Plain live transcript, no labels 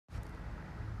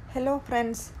Hello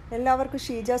friends, എല്ലാവർക്കും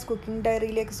Sheeja's cooking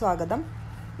ഡയറിയിലേക്ക് സ്വാഗതം.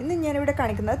 ഇന്ന് ഞാനിവിടെ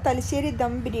കാണിക്കുന്നത് തലശ്ശേരി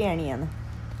ദം ബിരിയാണിയാണ്.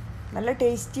 നല്ല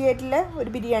ടേസ്റ്റി ആയിട്ടുള്ള ഒരു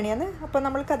ബിരിയാണിയാണ്. അപ്പോൾ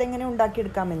നമ്മൾക്ക് അതെങ്ങനെ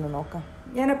ഉണ്ടാക്കിയെടുക്കാമെന്ന് നോക്കാം.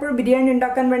 ഞാനപ്പോൾ ബിരിയാണി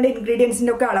ഉണ്ടാക്കാൻ വേണ്ട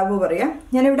ഇൻഗ്രീഡിയൻസിൻ്റെ ഒക്കെ അളവ് പറയാം.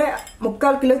 ഞാനിവിടെ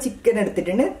 3/4 കിലോ ചിക്കൻ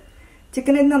എടുത്തിട്ടുണ്ട്.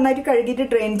 ചിക്കൻ നന്നായിട്ട് കഴുകിയിട്ട്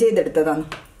ഡ്രെയിൻ ചെയ്തെടുത്തതാണ്.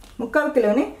 3/4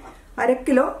 കിലോന് 1/2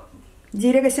 കിലോ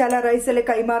ജീരകശാല റൈസ്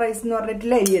അല്ലെങ്കിൽ കൈമ റൈസ് എന്ന്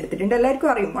പറഞ്ഞിട്ടുള്ള അരി എടുത്തിട്ടുണ്ട്.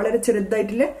 എല്ലാവർക്കും അറിയും, വളരെ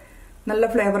ചെറുതായിട്ടുള്ള നല്ല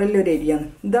ഫ്ലേവറിൽ ഒരു അരിയാണ്.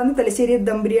 ഇതാണ് തലശ്ശേരി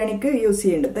ദം ബിരിയാണിക്ക് യൂസ്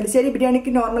ചെയ്യേണ്ടത്. തലശ്ശേരി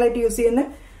ബിരിയാണിക്ക് നോർമലായിട്ട് യൂസ് ചെയ്യുന്ന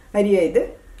അരിയായത്.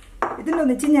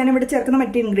 ഇതിനൊന്നിച്ച് ഞാനിവിടെ ചേർക്കുന്ന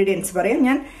മറ്റ് ഇൻഗ്രീഡിയൻസ് പറയാം.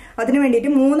 ഞാൻ അതിന്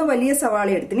വേണ്ടിയിട്ട് 3 വലിയ സവാള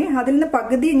എടുത്തിന്. അതിൽ നിന്ന്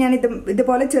പകുതി ഞാൻ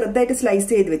ഇതുപോലെ ചെറുതായിട്ട് സ്ലൈസ്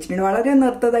ചെയ്ത് വെച്ചിട്ടുണ്ട്. വളരെ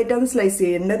നേർത്തതായിട്ടാണ് സ്ലൈസ്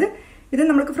ചെയ്യേണ്ടത്. ഇത്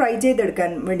നമുക്ക് ഫ്രൈ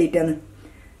ചെയ്തെടുക്കാൻ വേണ്ടിയിട്ടാണ്.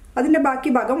 അതിന്റെ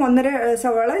ബാക്കി ഭാഗം 1.5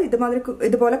 സവാള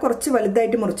ഇതുപോലെ കുറച്ച്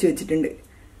വലുതായിട്ട് മുറിച്ച് വെച്ചിട്ടുണ്ട്.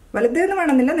 വലുതെന്ന്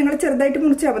വേണമെന്നില്ല, നിങ്ങൾ ചെറുതായിട്ട്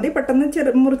മുറിച്ചാൽ മതി.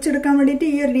 പെട്ടെന്ന് മുറിച്ചെടുക്കാൻ വേണ്ടിയിട്ട്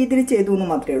ഈ ഒരു രീതിയിൽ ചെയ്തു എന്ന്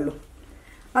മാത്രമേ ഉള്ളൂ.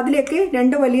 അതിലേക്ക്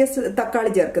 2 വലിയ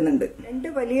തക്കാളി ചേർക്കുന്നുണ്ട്. 2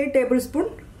 വലിയ ടേബിൾ സ്പൂൺ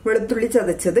വെളുത്തുള്ളി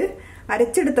ചതച്ചത്.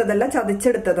 അരച്ചെടുത്തതല്ല,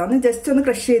 ചതച്ചെടുത്തതാണ്. ജസ്റ്റ് ഒന്ന്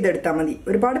ക്രഷ് ചെയ്തെടുത്താൽ മതി.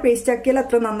 ഒരുപാട് പേസ്റ്റ് ആക്കിയാൽ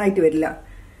അത്ര നന്നായിട്ട് വരില്ല.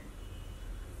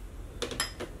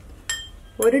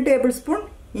 1 ടേബിൾ സ്പൂൺ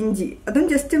ഇഞ്ചി, അതും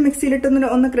ജസ്റ്റ്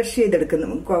മിക്സിയിലിട്ടൊന്ന് ക്രഷ്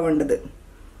ചെയ്തെടുക്കുന്നു വേണ്ടത്.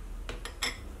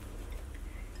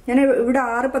 ഞാൻ ഇവിടെ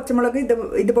 6 പച്ചമുളക്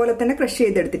ഇതുപോലെ തന്നെ ക്രഷ്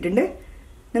ചെയ്തെടുത്തിട്ടുണ്ട്.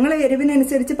 നിങ്ങൾ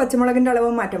എരിവിനനുസരിച്ച് പച്ചമുളകിന്റെ അളവ്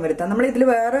മാറ്റം വരുത്താം. നമ്മൾ ഇതിൽ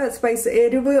വേറെ സ്പൈസ്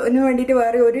എരിവിന് വേണ്ടിയിട്ട്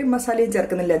വേറെ ഒരു മസാലയും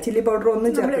ചേർക്കുന്നില്ല. ചില്ലി പൗഡർ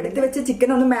ഒന്നും ചേർക്കണം. എടുത്ത് വെച്ച്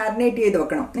ചിക്കൻ ഒന്ന് മാരിനേറ്റ് ചെയ്ത്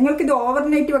വെക്കണം. നിങ്ങൾക്ക് ഇത്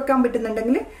ഓവർനൈറ്റ് വെക്കാൻ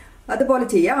പറ്റുന്നുണ്ടെങ്കിൽ അതുപോലെ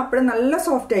ചെയ്യാം. അപ്പോഴും നല്ല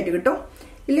സോഫ്റ്റ് ആയിട്ട് കിട്ടും.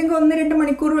 ഇല്ലെങ്കിൽ 1-2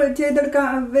 മണിക്കൂർ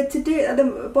വെച്ചിട്ട്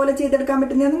അതുപോലെ ചെയ്തെടുക്കാൻ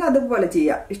പറ്റുന്നതെങ്കിൽ അതുപോലെ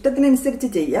ചെയ്യാം.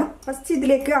 ഇഷ്ടത്തിനനുസരിച്ച് ചെയ്യാം. ഫസ്റ്റ്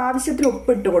ഇതിലേക്ക് ആവശ്യത്തിന്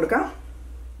ഉപ്പ് ഇട്ട് കൊടുക്കാം.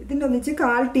 ഇതിൻ്റെ ഒന്നിച്ച്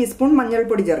 1/4 ടീസ്പൂൺ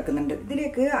മഞ്ഞൾപ്പൊടി ചേർക്കുന്നുണ്ട്.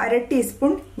 ഇതിലേക്ക് 1/2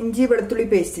 ടീസ്പൂൺ ഇഞ്ചി വെളുത്തുള്ളി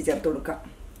പേസ്റ്റ് ചേർത്ത് കൊടുക്കാം.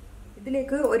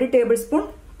 ഇതിലേക്ക് 1 ടേബിൾ സ്പൂൺ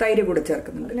തൈര് കൂടെ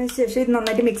ചേർക്കുന്നുണ്ട്. അതിനുശേഷം ഇത്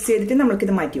നന്നായിട്ട് മിക്സ് ചെയ്തിട്ട്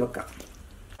നമുക്കിത് മാറ്റി വെക്കാം.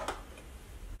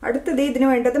 അടുത്തത് ഇതിന്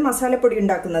വേണ്ടത് മസാലപ്പൊടി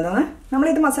ഉണ്ടാക്കുന്നതാണ്.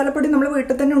 നമ്മളിത് മസാലപ്പൊടി നമ്മൾ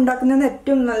വീട്ടിൽ തന്നെ ഉണ്ടാക്കുന്നതാണ്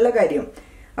ഏറ്റവും നല്ല കാര്യം.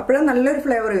 അപ്പോഴാണ് നല്ലൊരു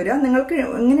ഫ്ലേവർ വരിക. നിങ്ങൾക്ക്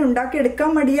ഇങ്ങനെ ഉണ്ടാക്കി എടുക്കാൻ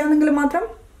മടിയാണെങ്കിൽ മാത്രം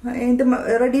ഇത്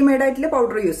റെഡിമെയ്ഡ് ആയിട്ടുള്ള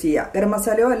പൗഡർ യൂസ് ചെയ്യുക. ഗരം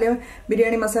മസാലയോ അല്ലെങ്കിൽ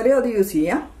ബിരിയാണി മസാലയോ അത് യൂസ്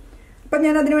ചെയ്യാം. അപ്പം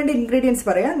ഞാൻ അതിന് വേണ്ടി ഇൻഗ്രീഡിയൻസ്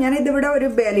പറയാം. ഞാൻ ഇതിവിടെ ഒരു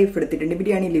ബേ ലീഫ് എടുത്തിട്ടുണ്ട്.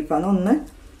 ബിരിയാണി ലീഫാണ്. 1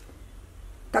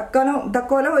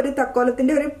 തക്കോല, ഒരു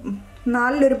തക്കോലത്തിന്റെ ഒരു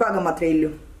 4 ഭാഗം മാത്രമേ ഉള്ളൂ.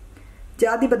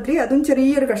 ജാതിപത്രി, അതും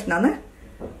ചെറിയൊരു കഷ്ണമാണ്.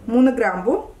 3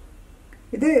 ഗ്രാമ്പൂ.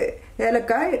 ഇത്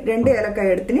ഏലക്കായ, 2 ഏലക്കായ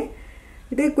എടുത്തിന്.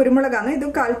 ഇത് കുരുമുളകാണ്. ഇത്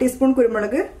 1/4 ടീസ്പൂൺ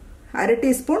കുരുമുളക്, 1/2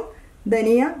 ടീസ്പൂൺ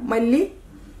ധനിയ, മല്ലി,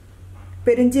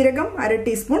 പെരിഞ്ചീരകം 1/2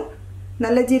 ടീസ്പൂൺ,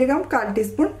 നല്ല ജീരകം 1/4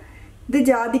 ടീസ്പൂൺ. ഇത്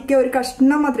ജാതിക്ക ഒരു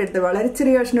കഷ്ണം മാത്രം എടുത്ത്, വളരെ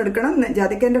ചെറിയ കഷ്ണം എടുക്കണം.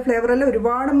 ജാതിക്കന്റെ ഫ്ലേവറെല്ലാം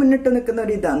ഒരുപാട് മുന്നിട്ട് നിൽക്കുന്ന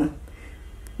ഒരു ഇതാണ്.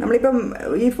 നമ്മളിപ്പം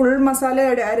ഈ ഫുൾ മസാല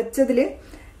അരച്ചതില്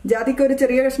ജാതിക്ക ഒരു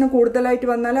ചെറിയ കഷ്ണം കൂടുതലായിട്ട്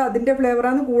വന്നാൽ അതിന്റെ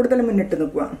ഫ്ലേവറാണ് കൂടുതൽ മുന്നിട്ട്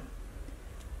നിൽക്കുക.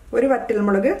 1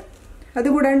 വറ്റൽമുളക്,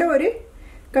 അതുകൂടാണ്ട് 1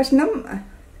 കഷ്ണം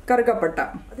കറുകപ്പട്ട.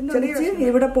 അതിനൊന്നിച്ച്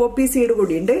ഇവിടെ പോപ്പി സീഡ്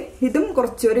കൂടിയുണ്ട്. ഇതും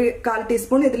കുറച്ച് ഒരു 1/4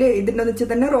 ടീസ്പൂൺ ഇതിന്റെ ഒന്നിച്ച്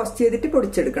തന്നെ റോസ്റ്റ് ചെയ്തിട്ട്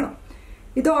പൊടിച്ചെടുക്കണം.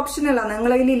 ഇത് ഓപ്ഷനലാണ്,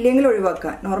 നിങ്ങൾ അതിൽ ഇല്ലെങ്കിൽ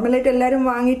ഒഴിവാക്കാം. നോർമലായിട്ട് എല്ലാവരും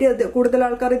വാങ്ങിയിട്ട് കൂടുതൽ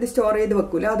ആൾക്കാർ ഇത് സ്റ്റോർ ചെയ്ത്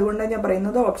വെക്കൂല. അതുകൊണ്ടാണ് ഞാൻ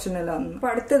പറയുന്നത് ഓപ്ഷനലാണ്. അപ്പൊ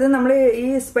അടുത്തത് നമ്മൾ ഈ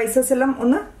സ്പൈസസ് എല്ലാം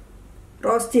ഒന്ന്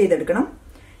റോസ്റ്റ് ചെയ്തെടുക്കണം.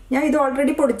 ഞാൻ ഇത്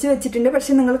ഓൾറെഡി പൊടിച്ച് വെച്ചിട്ടുണ്ട്.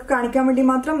 പക്ഷെ നിങ്ങൾക്ക് കാണിക്കാൻ വേണ്ടി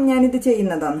മാത്രം ഞാനിത്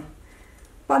ചെയ്യുന്നതാണ്.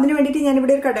 അപ്പൊ അതിന് വേണ്ടിയിട്ട്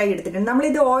ഞാനിവിടെ ഒരു കടായി എടുത്തിട്ടുണ്ട്.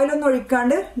 നമ്മളിത് ഓയിലൊന്നും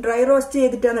ഒഴിക്കാണ്ട് ഡ്രൈ റോസ്റ്റ്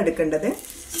ചെയ്തിട്ടാണ് എടുക്കേണ്ടത്.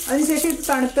 അതിനുശേഷം ഇത്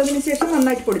തണുത്തതിന് ശേഷം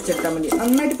നന്നായിട്ട് പൊടിച്ചെടുത്താൽ മതി.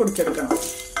 നന്നായിട്ട് പൊടിച്ചെടുക്കണം.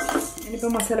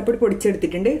 ഞാനിപ്പോൾ മസാലപ്പൊടി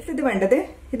പൊടിച്ചെടുത്തിട്ടുണ്ട്. ഇത് വേണ്ടത്,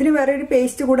 ഇതിന് വേറെ ഒരു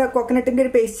പേസ്റ്റ് കൂടെ, കോക്കനട്ടിന്റെ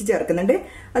ഒരു പേസ്റ്റ് ചേർക്കുന്നുണ്ട്.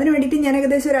 അതിന് വേണ്ടിയിട്ട് ഞാൻ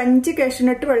ഏകദേശം ഒരു 5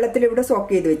 കാഷ്യൂനട്ട് വെള്ളത്തിൽ ഇവിടെ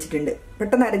സോക്ക് ചെയ്ത് വെച്ചിട്ടുണ്ട്.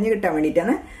 പെട്ടെന്ന് അരഞ്ഞു കിട്ടാൻ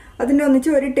വേണ്ടിയിട്ടാണ്. അതിൻ്റെ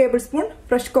ഒന്നിച്ച് 1 ടേബിൾ സ്പൂൺ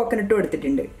ഫ്രഷ് കോക്കനട്ടും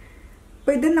എടുത്തിട്ടുണ്ട്.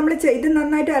 അപ്പോൾ ഇത്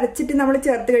നന്നായിട്ട് അരച്ചിട്ട് നമ്മൾ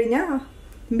ചേർത്ത് കഴിഞ്ഞാൽ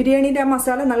ബിരിയാണിയുടെ ആ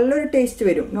മസാല നല്ലൊരു ടേസ്റ്റ്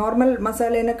വരും. നോർമൽ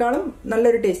മസാലേനേക്കാളും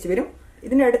നല്ലൊരു ടേസ്റ്റ് വരും.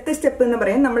 ഇതിന്റെ അടുത്ത സ്റ്റെപ്പ് എന്ന്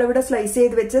പറയാൻ, നമ്മളിവിടെ സ്ലൈസ്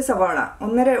ചെയ്ത് വെച്ച സവാള,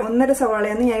 1.5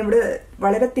 സവാളയാണ് ഞാനിവിടെ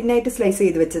വളരെ തിന്നായിട്ട് സ്ലൈസ്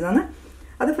ചെയ്ത് വെച്ചതാണ്.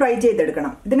 അത് ഫ്രൈ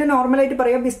ചെയ്തെടുക്കണം. ഇതിന് നോർമലായിട്ട്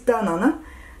പറയാം ബിസ്ത എന്നാണ്.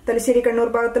 തലശ്ശേരി കണ്ണൂർ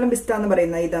ഭാഗത്തെല്ലാം ബിസ്ത എന്ന്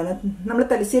പറയുന്നത് ഇതാണ്. നമ്മൾ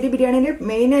തലശ്ശേരി ബിരിയാണിയിൽ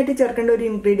മെയിൻ ആയിട്ട് ചേർക്കേണ്ട ഒരു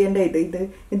ഇൻഗ്രീഡിയന്റ്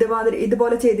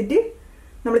ഇതുപോലെ ചെയ്തിട്ട്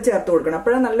നമ്മൾ ചേർത്ത് കൊടുക്കണം.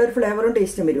 അപ്പോഴാണ് നല്ലൊരു ഫ്ലേവറും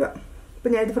ടേസ്റ്റും വരിക.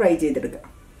 അപ്പം ഞാനിത് ഫ്രൈ ചെയ്തെടുക്കാം.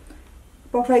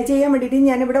 അപ്പോൾ ഫ്രൈ ചെയ്യാൻ വേണ്ടിയിട്ട്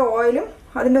ഞാനിവിടെ ഓയിലും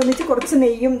അതിൻ്റെ ഒന്നിച്ച് കുറച്ച്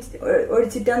നെയ്യും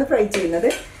ഒഴിച്ചിട്ടാണ് ഫ്രൈ ചെയ്യുന്നത്.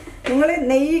 നിങ്ങൾ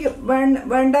നെയ്യ്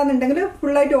വേണ്ടാന്നുണ്ടെങ്കിൽ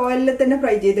ഫുള്ളായിട്ട് ഓയിലിൽ തന്നെ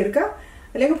ഫ്രൈ ചെയ്തെടുക്കുക.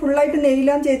 അല്ലെങ്കിൽ ഫുള്ളായിട്ട്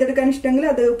നെയ്യിലാണ് ചെയ്തെടുക്കാൻ ഇഷ്ടമെങ്കിൽ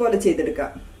അതുപോലെ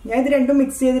ചെയ്തെടുക്കാം. ഞാൻ ഇത് രണ്ടും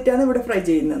മിക്സ് ചെയ്തിട്ടാണ് ഇവിടെ ഫ്രൈ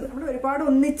ചെയ്യുന്നത്. നമ്മൾ ഒരുപാട്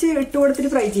ഒന്നിച്ച് ഇട്ട്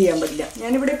കൊടുത്തിട്ട് ഫ്രൈ ചെയ്യാൻ പറ്റില്ല.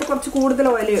 ഞാനിവിടെ ഇപ്പോൾ കുറച്ച് കൂടുതൽ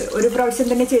ഓയിൽ ഒരു പ്രാവശ്യം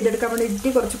തന്നെ ചെയ്തെടുക്കാൻ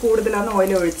വേണ്ടിയിട്ട് കുറച്ച് കൂടുതലാണ്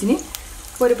ഓയിൽ ഒഴിച്ചിന്.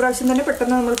 ഒരു പ്രാവശ്യം തന്നെ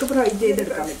പെട്ടെന്ന് നമ്മൾക്ക് ഫ്രൈ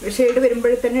ചെയ്തെടുക്കാം. ഷെയ്ഡ്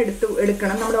വരുമ്പോഴേ തന്നെ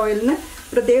എടുക്കണം. നമ്മുടെ ഓയിലിന്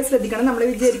പ്രത്യേകം ശ്രദ്ധിക്കണം. നമ്മൾ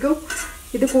വിചാരിക്കും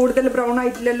ഇത് കൂടുതൽ ബ്രൗൺ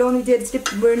ആയിട്ടില്ലല്ലോ എന്ന്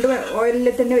വിചാരിച്ചിട്ട് വീണ്ടും ഓയിലിൽ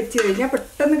തന്നെ വെച്ച് കഴിഞ്ഞാൽ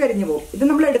പെട്ടെന്ന് കരിഞ്ഞു പോകും. ഇത്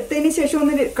നമ്മൾ എടുത്തതിന് ശേഷം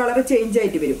ഒന്ന് കളർ ചേഞ്ച്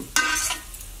ആയിട്ട് വരും.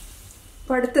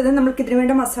 അപ്പോൾ അടുത്തത് നമ്മൾക്ക് ഇതിനു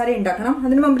വേണ്ട മസാല ഉണ്ടാക്കണം.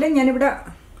 അതിന് മുമ്പിൽ ഞാനിവിടെ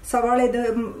സവാള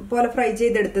ഇതുപോലെ ഫ്രൈ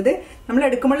ചെയ്തെടുത്തത് നമ്മൾ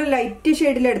എടുക്കുമ്പോൾ ലൈറ്റ്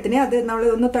ഷെയ്ഡിലെടുത്തിന്, അത് നമ്മൾ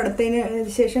ഒന്ന് തണുത്തതിന്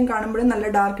ശേഷം കാണുമ്പോൾ നല്ല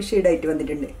ഡാർക്ക് ഷെയ്ഡായിട്ട്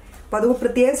വന്നിട്ടുണ്ട്. അപ്പോൾ അത്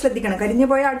പ്രത്യേകം ശ്രദ്ധിക്കണം, കരിഞ്ഞു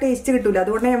പോയാൽ ആ ടേസ്റ്റ് കിട്ടൂല.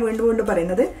 അതുകൊണ്ടാണ് ഞാൻ വീണ്ടും വീണ്ടും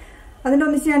പറയുന്നത്. അതിൻ്റെ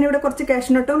ഒന്നിച്ച് ഞാനിവിടെ കുറച്ച്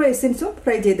കാഷ്നട്ടും റൈസിൻസും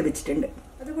ഫ്രൈ ചെയ്ത് വെച്ചിട്ടുണ്ട്.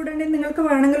 അതുകൂടാണ്ട് നിങ്ങൾക്ക്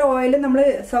വേണമെങ്കിൽ ഓയിൽ, നമ്മൾ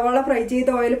സവാള ഫ്രൈ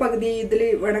ചെയ്ത ഓയിൽ പകുതി ഇതിൽ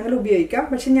വേണമെങ്കിൽ ഉപയോഗിക്കാം.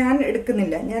 പക്ഷെ ഞാൻ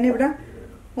എടുക്കുന്നില്ല. ഞാനിവിടെ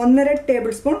 1.5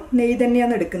 ടേബിൾ സ്പൂൺ നെയ്യ്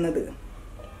തന്നെയാണ് എടുക്കുന്നത്.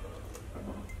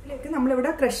 ഇതിലേക്ക്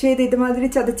നമ്മളിവിടെ ക്രഷ് ചെയ്ത് ഇതുമാതിരി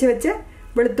ചതച്ച് വെച്ച്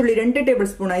വെളുത്തുള്ളി 2 ടേബിൾ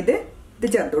സ്പൂണായത് ഇത്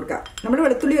ചേർത്ത് കൊടുക്കാം. നമ്മൾ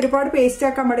വെളുത്തുള്ളി ഒരുപാട് പേസ്റ്റ്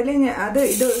ആക്കാൻ പാടില്ല, അത്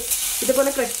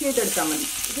ഇതുപോലെ ക്രഷ് ചെയ്തെടുത്താൽ മതി.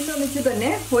 ഇതിൻ്റെ ഒന്നിച്ച് തന്നെ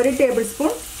 1 ടേബിൾ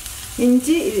സ്പൂൺ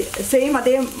ഇഞ്ചി സെയിം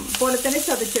അതേപോലെ തന്നെ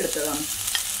ചതച്ചെടുത്തതാണ്.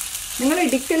 നിങ്ങൾ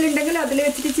ഇടിക്കലുണ്ടെങ്കിൽ അതിൽ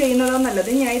വെച്ചിട്ട് ചെയ്യുന്നതാണ് നല്ലത്.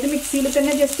 ഞാൻ ഇത് മിക്സിയിൽ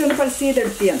തന്നെ ജസ്റ്റ് ഒന്ന് പൾസ്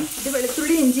ചെയ്തെടുത്തിയാണ്. ഇത്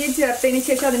വെളുത്തുള്ളി ഇഞ്ചിയും ചേർത്തതിന്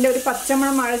ശേഷം അതിൻ്റെ ഒരു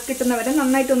പച്ചമണം മാറി കിട്ടുന്നവരെ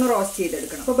നന്നായിട്ടൊന്ന് റോസ്റ്റ്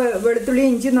ചെയ്തെടുക്കണം. അപ്പോൾ വെളുത്തുള്ളി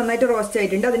ഇഞ്ചി നന്നായിട്ട് റോസ്റ്റ്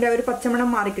ആയിട്ടുണ്ട്, അതിൻ്റെ ഒരു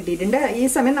പച്ചമണം മാറി കിട്ടിയിട്ടുണ്ട്. ഈ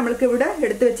സമയം നമ്മൾക്ക് ഇവിടെ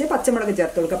എടുത്ത് വെച്ച് പച്ചമുളക്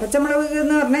ചേർത്ത് കൊടുക്കാം. പച്ചമുളക്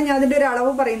എന്ന് പറഞ്ഞാൽ ഞാൻ അതിൻ്റെ ഒരു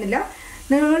അളവ് പറയുന്നില്ല,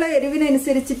 നിങ്ങളുടെ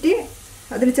എരിവിനനുസരിച്ചിട്ട്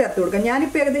അതിൽ ചേർത്ത് കൊടുക്കാം.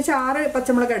 ഞാനിപ്പോൾ ഏകദേശം 6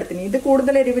 പച്ചമുളക് എടുത്തിന്. ഇത്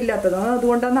കൂടുതൽ എരിവില്ലാത്തതാണ്,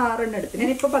 അതുകൊണ്ടാണ് 6 എണ്ണം എടുത്തിന്.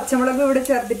 ഞാനിപ്പോൾ പച്ചമുളക് ഇവിടെ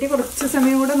ചേർത്തിട്ട് കുറച്ച്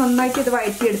സമയം കൂടെ നന്നായിട്ട് ഇത്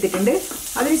വഴറ്റി എടുത്തിട്ടുണ്ട്.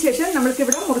 അതിനുശേഷം നമ്മൾക്ക്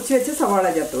ഇവിടെ മുറിച്ച് വെച്ച് സവാള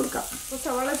ചേർത്ത് കൊടുക്കാം. അപ്പോൾ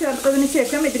സവാള ചേർത്തതിന്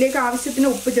ശേഷം ഇതിലേക്ക് ആവശ്യത്തിന്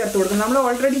ഉപ്പ് ചേർത്ത് കൊടുക്കാം. നമ്മൾ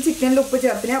ഓൾറെഡി ചിക്കനിൽ ഉപ്പ്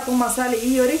ചേർത്തിന്, അപ്പോൾ മസാല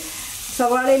ഈ ഒരു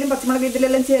സവാളയിലും പച്ചമുളക്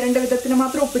ഇതിലെല്ലാം ചേരേണ്ട വിധത്തിന്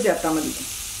മാത്രം ഉപ്പ് ചേർത്താൽ മതി.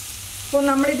 അപ്പോൾ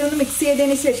നമ്മളിതൊന്ന് മിക്സ്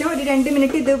ചെയ്തതിന് ശേഷം ഒരു 2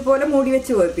 മിനിറ്റ് ഇതുപോലെ മൂടി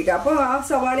വെച്ച് വേവിപ്പിക്കുക. അപ്പോൾ ആ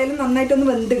സവാളയിലും നന്നായിട്ടൊന്ന്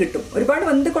വെന്ത് കിട്ടും. ഒരുപാട്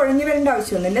വെന്ത് കുഴഞ്ഞു വരേണ്ട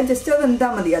ആവശ്യമൊന്നുമില്ല, ജസ്റ്റ് അത്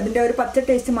വെന്താൽ മതി, അതിൻ്റെ ഒരു പച്ച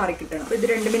ടേസ്റ്റ് മാറി കിട്ടണം. അപ്പോൾ ഇത്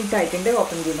 2 മിനിറ്റ് ആയിട്ടുണ്ട്.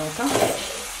 ഓപ്പൺ ചെയ്ത് നോക്കാം.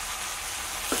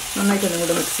 നന്നായിട്ടൊന്നും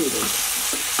കൂടെ മിക്സ് ചെയ്ത് കൊടുക്കും.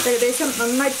 ഏകദേശം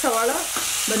നന്നായിട്ട് സവാള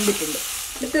വെന്തിട്ടുണ്ട്.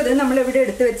 അടുത്തത് നമ്മളിവിടെ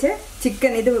എടുത്ത് വെച്ച്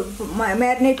ചിക്കൻ, ഇത്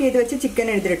മാരിനേറ്റ് ചെയ്ത് വെച്ച്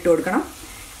ചിക്കൻ ഇതിലിട്ട് കൊടുക്കണം.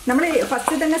 നമ്മൾ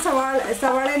ഫസ്റ്റ് തന്നെ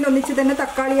സവാളേൻ്റെ ഒന്നിച്ച് തന്നെ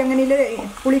തക്കാളി അങ്ങനെ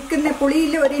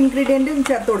പുളിയിൽ ഒരു ഇൻഗ്രീഡിയൻറ്റും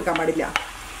ചേർത്ത് കൊടുക്കാൻ പാടില്ല.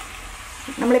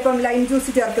 നമ്മളിപ്പം ലൈം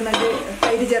ജ്യൂസ് ചേർക്കുന്നുണ്ട്,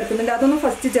 തൈര് ചേർക്കുന്നുണ്ട്, അതൊന്നും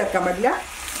ഫസ്റ്റ് ചേർക്കാൻ പാടില്ല.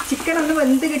 ചിക്കൻ ഒന്ന്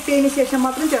വെന്ത് കിട്ടിയതിന് ശേഷം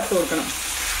മാത്രം ചേർത്ത് കൊടുക്കണം.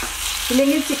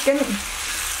 ഇല്ലെങ്കിൽ ചിക്കൻ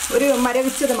ഒരു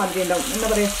മരവിച്ചത് മാതിരി ഉണ്ടാവും, എന്താ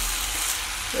പറയുക,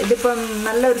 ഇതിപ്പം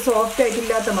നല്ലൊരു സോഫ്റ്റ്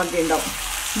ആയിട്ടില്ലാത്ത മാതിരി ഉണ്ടാവും.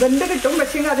 വെന്ത് കിട്ടും,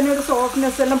 പക്ഷേ അതിനൊരു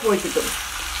സോഫ്റ്റ്നെസ് എല്ലാം പോയി കിട്ടും.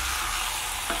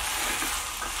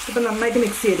 ഇപ്പം നന്നായിട്ട്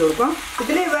മിക്സ് ചെയ്ത് കൊടുക്കാം.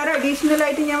 ഇതിൽ വേറെ അഡീഷണൽ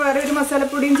ആയിട്ട് ഞാൻ വേറെ ഒരു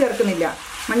മസാലപ്പൊടിയും ചേർക്കുന്നില്ല.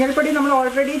 മഞ്ഞൾപ്പൊടി നമ്മൾ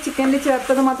ഓൾറെഡി ചിക്കനിൽ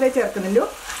ചേർത്തത് മാത്രമേ ചേർക്കുന്നുള്ളൂ.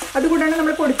 അതുകൂടാണ്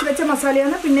നമ്മൾ പൊടിച്ച് വെച്ച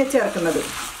മസാലയാണ് പിന്നെ ചേർക്കുന്നത്.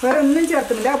 വേറെ ഒന്നും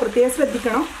ചേർക്കുന്നില്ല, പ്രത്യേകം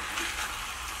ശ്രദ്ധിക്കണം.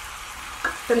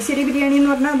 തലശ്ശേരി ബിരിയാണി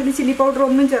എന്ന് പറഞ്ഞാൽ അതിൽ ചില്ലി പൗഡർ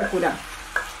ഒന്നും ചേർക്കൂല.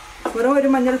 വെറും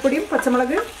ഒരു മഞ്ഞൾപ്പൊടിയും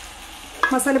പച്ചമുളക്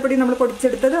മസാലപ്പൊടിയും നമ്മൾ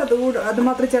പൊടിച്ചെടുത്തത് അത്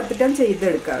മാത്രം ചേർത്തിട്ടാണ്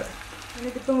ചെയ്തെടുക്കാറ്.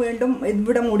 ഇതിപ്പം വീണ്ടും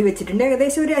ഇവിടെ മൂടി വെച്ചിട്ടുണ്ട്.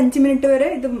 ഏകദേശം ഒരു 5 മിനിറ്റ് വരെ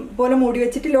ഇതുപോലെ മൂടി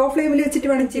വെച്ചിട്ട് ലോ ഫ്ലെയിമിൽ വെച്ചിട്ട്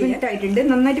വേണം ചെയ്യാൻ. ആയിട്ടുണ്ട്,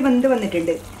 നന്നായിട്ട് വെന്ത്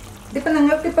വന്നിട്ടുണ്ട്. ഇതിപ്പോൾ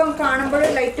നിങ്ങൾക്കിപ്പം കാണുമ്പോൾ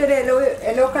ലൈറ്റ് ഒരു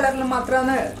യെല്ലോ കളറിൽ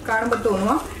മാത്രമാണ് കാണുമ്പോൾ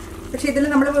തോന്നുക. പക്ഷെ ഇതിൽ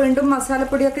നമ്മൾ വീണ്ടും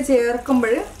മസാലപ്പൊടിയൊക്കെ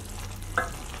ചേർക്കുമ്പോൾ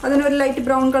അതിനൊരു ലൈറ്റ്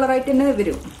ബ്രൗൺ കളറായിട്ട് തന്നെ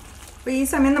വരും. അപ്പോൾ ഈ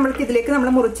സമയം നമ്മൾക്ക് ഇതിലേക്ക് നമ്മൾ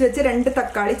മുറിച്ച് വെച്ച് 2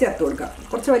 തക്കാളി ചേർത്ത് കൊടുക്കാം.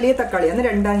 കുറച്ച് വലിയ തക്കാളിയാണ്,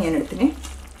 2 ഞാൻ എടുത്തിന്.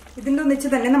 ഇതിൻ്റെ ഒന്നിച്ച്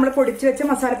തന്നെ നമ്മൾ പൊടിച്ച് വെച്ച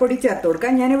മസാലപ്പൊടി ചേർത്ത്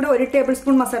കൊടുക്കാം. ഞാനിവിടെ 1 ടേബിൾ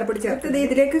സ്പൂൺ മസാലപ്പൊടി ചേർത്തത്.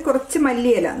 ഇതിലേക്ക് കുറച്ച്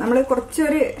മല്ലിയില, നമ്മൾ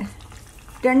കുറച്ചൊരു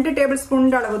 2 ടേബിൾ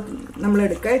സ്പൂണിൻ്റെ അളവ് നമ്മൾ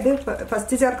എടുക്കുക. ഇത്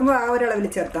ഫസ്റ്റ് ചേർക്കുമ്പോൾ ആ ഒരു അളവിൽ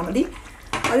ചേർത്താൽ മതി.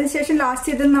 അതിനുശേഷം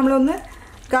ലാസ്റ്റ് ഇത് നമ്മളൊന്ന്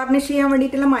ഗാർണിഷ് ചെയ്യാൻ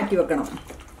വേണ്ടിയിട്ടെല്ലാം മാറ്റി വെക്കണം.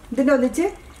 ഇതിൻ്റെ ഒന്നിച്ച്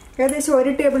ഏകദേശം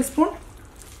 1 ടേബിൾ സ്പൂൺ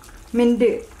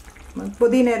മിൻറ്റ്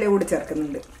പുതിന ഇല കൂടി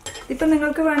ചേർക്കുന്നുണ്ട്. ഇപ്പം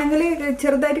നിങ്ങൾക്ക് വേണമെങ്കിൽ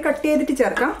ചെറുതായിട്ട് കട്ട് ചെയ്തിട്ട്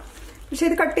ചേർക്കാം. പക്ഷെ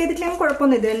ഇത് കട്ട് ചെയ്തിട്ടില്ലെങ്കിൽ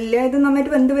കുഴപ്പമൊന്നുമില്ല. ഇത്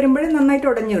നന്നായിട്ട് വെന്ത് വരുമ്പോൾ നന്നായിട്ട്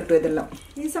ഉടഞ്ഞു കിട്ടും ഇതെല്ലാം.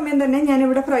 ഈ സമയം തന്നെ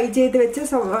ഞാനിവിടെ ഫ്രൈ ചെയ്ത് വെച്ച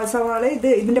സവാള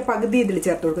ഇതിൻ്റെ പകുതി ഇതിൽ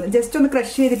ചേർത്ത് കൊടുക്കുന്നത്. ജസ്റ്റ് ഒന്ന്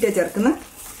ക്രഷ് ചെയ്തിട്ടാണ് ചേർക്കുന്നത്.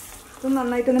 അപ്പം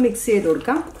നന്നായിട്ടൊന്ന് മിക്സ് ചെയ്ത്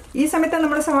കൊടുക്കാം. ഈ സമയത്ത്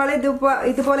നമ്മൾ സവാള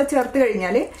ഇതുപോലെ ചേർത്ത്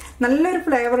കഴിഞ്ഞാൽ നല്ലൊരു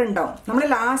ഫ്ലേവർ ഉണ്ടാവും. നമ്മൾ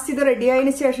ലാസ്റ്റ് ഇത് റെഡി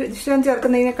ആയതിനു ശേഷം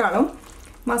ചേർക്കുന്നതിനേക്കാളും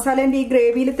മസാലേൻ്റെ ഈ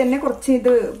ഗ്രേവിയിൽ തന്നെ കുറച്ച്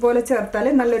ഇതുപോലെ ചേർത്താൽ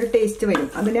നല്ലൊരു ടേസ്റ്റ് വരും.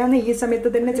 അതിനാണ് ഈ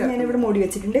സമയത്ത് തന്നെ ഞാനിവിടെ മൂടി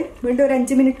വെച്ചിട്ടുണ്ട്. വീണ്ടും ഒരു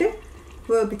 5 മിനിറ്റ്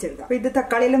വേവിപ്പിച്ചെടുക്കാം. അപ്പോൾ ഇത്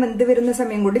തക്കാളിയെല്ലാം വെന്ത് വരുന്ന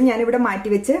സമയം കൊണ്ട് ഞാനിവിടെ മാറ്റി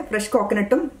വെച്ച് ഫ്രഷ്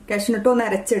കോക്കനട്ടും കാഷ്നട്ടും ഒന്ന്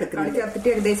അരച്ചെടുക്കണം. ചേർത്തിട്ട്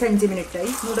ഏകദേശം 5 മിനിറ്റായി.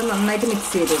 ഇവിടെ നന്നായിട്ട്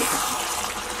മിക്സ് ചെയ്ത് കൊടുക്കാം.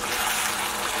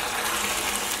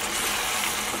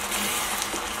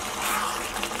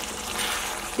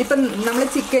 ഇപ്പം നമ്മൾ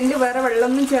ചിക്കനിൽ വേറെ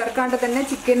വെള്ളമൊന്നും ചേർക്കാണ്ട് തന്നെ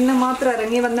ചിക്കനിന് മാത്രം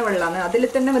ഇറങ്ങി വന്ന വെള്ളമാണ്, അതിൽ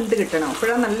തന്നെ വെന്ത് കിട്ടണം.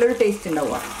 അപ്പോഴാണ് നല്ലൊരു ടേസ്റ്റ്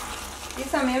ഉണ്ടാവുക. ഈ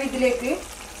സമയം ഇതിലേക്ക്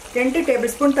 2 ടേബിൾ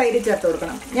സ്പൂൺ തൈര് ചേർത്ത്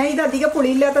കൊടുക്കണം. ഞാൻ ഇത് അധികം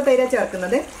പുളിയില്ലാത്ത തൈരാണ്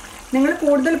ചേർക്കുന്നത്. നിങ്ങൾ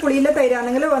കൂടുതൽ പുളിയില്ല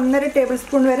തൈരാണെങ്കിൽ 1.5 ടേബിൾ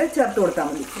സ്പൂൺ വരെ ചേർത്ത് കൊടുത്താൽ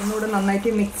മതി. ഒന്നുകൂടെ നന്നായിട്ട്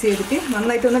മിക്സ് ചെയ്തിട്ട്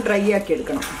നന്നായിട്ടൊന്ന് ഡ്രൈ ആക്കി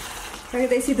എടുക്കണം.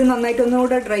 ഏകദേശം ഇത്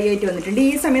നന്നായിട്ടൊന്നുകൂടെ ഡ്രൈ ആയിട്ട് വന്നിട്ടുണ്ട്.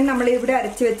 ഈ സമയം നമ്മൾ ഇവിടെ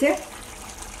അരച്ച് വെച്ച്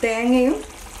തേങ്ങയും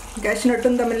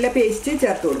കാഷ്നട്ടും തമ്മിലുള്ള പേസ്റ്റ്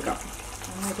ചേർത്ത് കൊടുക്കാം.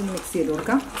 നന്നായിട്ടൊന്ന് മിക്സ് ചെയ്ത്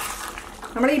കൊടുക്കാം.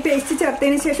 നമ്മൾ ഈ പേസ്റ്റ്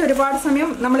ചേർത്തതിന് ശേഷം ഒരുപാട് സമയം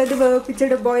നമ്മളിത്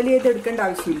വേവിപ്പിച്ചിട്ട് ബോയിൽ ചെയ്ത് എടുക്കേണ്ട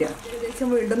ആവശ്യമില്ല. ഏകദേശം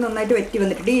വീണ്ടും നന്നായിട്ട് വറ്റി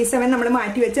വന്നിട്ടുണ്ട്. ഈ സമയം നമ്മൾ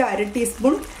മാറ്റി വെച്ച് 1/2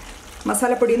 ടീസ്പൂൺ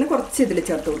മസാലപ്പൊടിയിൽ നിന്ന് കുറച്ച് ഇതിൽ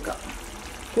ചേർത്ത് കൊടുക്കാം.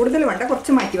 കൂടുതൽ വേണ്ട,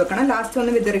 കുറച്ച് മാറ്റി വെക്കണം. ലാസ്റ്റ്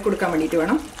ഒന്ന് വിതറി കൊടുക്കാൻ വേണ്ടിയിട്ട്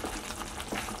വേണം.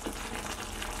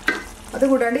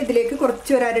 അതുകൂടാണ്ട് ഇതിലേക്ക്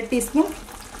കുറച്ച് ഒരു 1/2 ടീസ്പൂൺ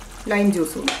ലൈം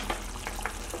ജ്യൂസും.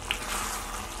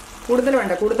 കൂടുതൽ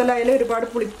വേണ്ട, കൂടുതലായാലും ഒരുപാട്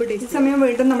പുളിപ്പ് ടേസ്റ്റ്. ഈ സമയം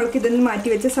വീണ്ടും നമ്മൾക്ക് ഇതിൽ നിന്ന് മാറ്റി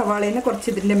വെച്ച് സവാളേനെ കുറച്ച്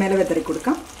ഇതിൻ്റെ മേലെ വിതറി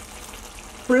കൊടുക്കാം.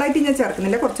 ഫുള്ളായിട്ട് ഞാൻ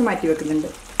ചേർക്കുന്നില്ല, കുറച്ച് മാറ്റി വെക്കുന്നുണ്ട്.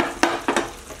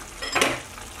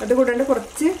 അതുകൂടാണ്ട്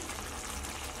കുറച്ച്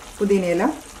പുതിനയില,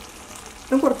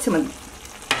 അതും കുറച്ച് മതി.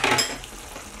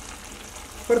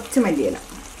 കുറച്ച് മല്ലിയില.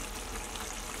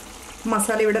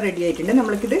 മസാല ഇവിടെ റെഡി ആയിട്ടുണ്ട്.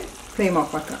 നമ്മൾക്കിത് ഫ്ലെയിം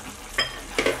ഓഫ് ആക്കാം.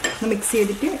 ഒന്ന് മിക്സ്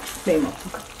ചെയ്തിട്ട് ഫ്ലെയിം ഓഫ്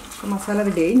ആക്കാം. മസാല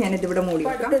റെഡിയായി. ഞാനിതിവിടെ മൂടി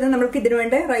വെക്കാം. ഇത് നമ്മൾക്ക് ഇതിനു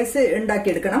വേണ്ട റൈസ്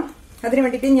ഉണ്ടാക്കിയെടുക്കണം. അതിന്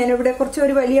വേണ്ടിയിട്ട് ഞാനിവിടെ കുറച്ച്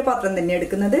ഒരു വലിയ പാത്രം തന്നെ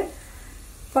എടുക്കുന്നത്.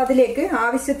 അപ്പം അതിലേക്ക്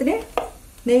ആവശ്യത്തിന്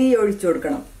നെയ്യ് ഒഴിച്ചു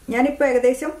കൊടുക്കണം. ഞാനിപ്പോൾ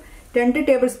ഏകദേശം 2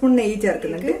 ടേബിൾ സ്പൂൺ നെയ്യ്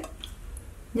ചേർക്കുന്നുണ്ട്.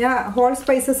 ഞാൻ ഹോൾ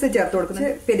സ്പൈസസ് ചേർത്ത് കൊടുക്കുന്നത്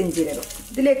പെരിഞ്ജീരകം.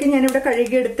 ഇതിലേക്ക് ഞാനിവിടെ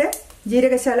കഴുകിയെടുത്ത്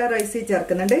ജീരകശാല റൈസ്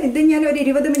ചേർക്കുന്നുണ്ട്. ഇത് ഞാൻ ഒരു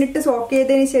 20 മിനിറ്റ് സോക്ക്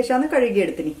ചെയ്തതിന് ശേഷമാണ്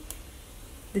കഴുകിയെടുത്തിന്.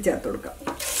 ഇത് ചേർത്ത് കൊടുക്കാം.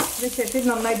 അതിനുശേഷം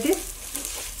നന്നായിട്ട്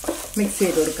മിക്സ്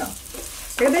ചെയ്ത് കൊടുക്കാം.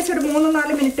 ഏകദേശം ഒരു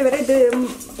 3-4 മിനിറ്റ് വരെ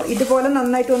ഇതുപോലെ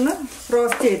നന്നായിട്ട് ഒന്ന്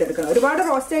റോസ്റ്റ് ചെയ്തെടുക്കണം. ഒരുപാട്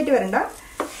റോസ്റ്റ് ആയിട്ട് വരണ്ട,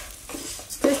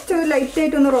 ജസ്റ്റ് ഒരു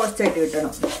ലൈറ്റായിട്ട് ഒന്ന് റോസ്റ്റ് ആയിട്ട്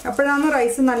കിട്ടണം. അപ്പോഴാണ്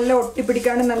റൈസ് നല്ല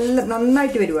ഒട്ടിപ്പിടിക്കാണ്ട്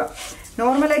നന്നായിട്ട് വരിക.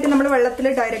 നോർമലായിട്ട് നമ്മൾ വെള്ളത്തിൽ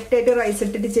ഡയറക്റ്റ് ആയിട്ട് റൈസ്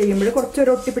ഇട്ടിട്ട് ചെയ്യുമ്പോൾ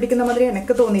കുറച്ചൊരു ഒട്ടിപ്പിടിക്കുന്ന മാതിരി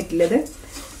എനിക്ക് തോന്നിയിട്ടില്ലത്.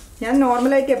 ഞാൻ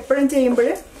നോർമലായിട്ട് എപ്പോഴും ചെയ്യുമ്പോൾ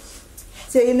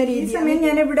ചെയ്യുന്ന രീതി. സമയം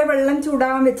ഞാനിവിടെ വെള്ളം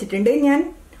ചൂടാവാൻ വെച്ചിട്ടുണ്ട്. ഞാൻ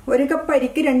 1 കപ്പ്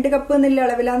അരിക്ക് 2 കപ്പ് എന്നുള്ള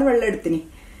അളവിലാണ് വെള്ളം എടുത്തിന്.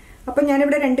 അപ്പം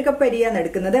ഞാനിവിടെ 2 കപ്പ് അരിയാണ്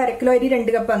എടുക്കുന്നത്. 1/2 കിലോ അരി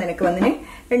 2 കപ്പാണ് എനിക്ക് വന്നിന്.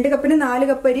 2 കപ്പിന് 4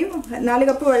 കപ്പ് അരിയും 4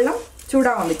 കപ്പ് വെള്ളം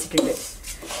ചൂടാവാൻ വെച്ചിട്ടുണ്ട്.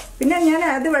 പിന്നെ ഞാൻ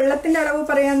അത് വെള്ളത്തിന്റെ അളവ്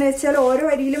പറയാന്ന് വെച്ചാൽ ഓരോ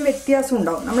അരിയിലും വ്യത്യാസം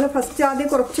ഉണ്ടാവും. നമ്മൾ ഫസ്റ്റ് ആദ്യം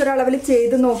കുറച്ചൊരളവിൽ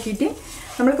ചെയ്ത് നോക്കിയിട്ട്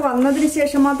നമ്മൾക്ക് വന്നതിന്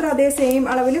ശേഷം മാത്രം അതേ സെയിം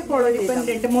അളവിൽ ഫോളോ ചെയ്യും. ഇപ്പം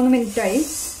 2-3 മിനിറ്റായി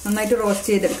നന്നായിട്ട് റോസ്റ്റ്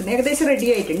ചെയ്തെടുക്കുന്നത്. ഏകദേശം റെഡി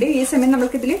ആയിട്ടുണ്ട്. ഈ സമയം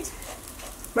നമ്മൾക്കിതിൽ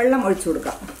വെള്ളം ഒഴിച്ചു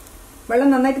കൊടുക്കാം. വെള്ളം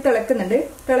നന്നായിട്ട് തിളക്കുന്നുണ്ട്.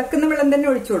 തിളക്കുന്ന വെള്ളം തന്നെ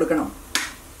ഒഴിച്ചു കൊടുക്കണം.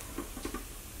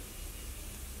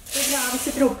 ഇതിൽ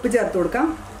ആവശ്യത്തിന് ഉപ്പ് ചേർത്ത് കൊടുക്കാം.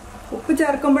 ഉപ്പ്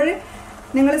ചേർക്കുമ്പോൾ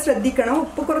നിങ്ങൾ ശ്രദ്ധിക്കണം,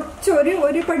 ഉപ്പ് കുറച്ച്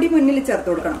ഒരു പടി മുന്നിൽ ചേർത്ത്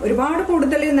കൊടുക്കണം. ഒരുപാട്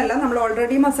കൂടുതലൊന്നല്ല. നമ്മൾ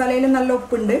ഓൾറെഡി മസാലയിൽ നല്ല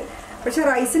ഉപ്പുണ്ട്. പക്ഷെ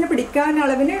റൈസിന് പിടിക്കാൻ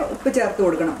അളവിന് ഉപ്പ് ചേർത്ത്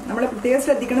കൊടുക്കണം. നമ്മൾ പ്രത്യേകം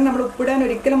ശ്രദ്ധിക്കണം. നമ്മൾ ഉപ്പിടാൻ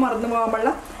ഒരിക്കലും മറന്നു പോകാൻ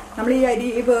പാടില്ല. നമ്മൾ ഈ അരി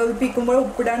വേവിപ്പിക്കുമ്പോൾ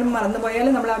ഉപ്പിടാനും മറന്നു പോയാൽ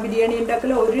നമ്മൾ ആ ബിരിയാണി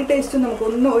ഉണ്ടാക്കൽ ഒരു ടേസ്റ്റും നമുക്ക്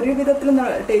ഒരു വിധത്തിലും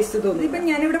ടേസ്റ്റ് തോന്നും. ഇപ്പം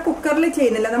ഞാനിവിടെ കുക്കറിൽ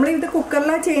ചെയ്യുന്നില്ല. നമ്മൾ ഇത്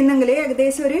കുക്കറിലാണ് ചെയ്യുന്നെങ്കിൽ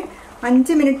ഏകദേശം ഒരു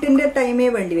 5 മിനിറ്റിന്റെ ടൈമേ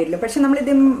വേണ്ടി വരില്ല. പക്ഷെ നമ്മൾ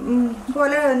ഇത്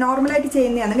പോലെ നോർമലായിട്ട്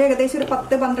ചെയ്യുന്നതാണെങ്കിൽ ഏകദേശം ഒരു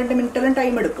 10-12 മിനിറ്റെല്ലാം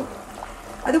ടൈം എടുക്കും.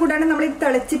 അതുകൂടാണ്ട് നമ്മൾ ഇത്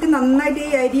തിളച്ചിട്ട് നന്നായിട്ട്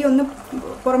ഈ അരി ഒന്ന്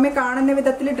പുറമെ കാണുന്ന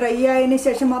വിധത്തിൽ ഡ്രൈ ആയതിനു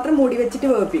ശേഷം മാത്രം മൂടി വെച്ചിട്ട്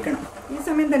വേവിപ്പിക്കണം. ഈ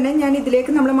സമയം തന്നെ ഞാൻ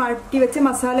ഇതിലേക്ക് നമ്മൾ മാറ്റി വെച്ച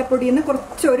മസാലപ്പൊടിയിൽ നിന്ന്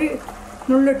കുറച്ചൊരു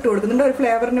നുള്ളിട്ട് കൊടുക്കുന്നുണ്ട്. ഒരു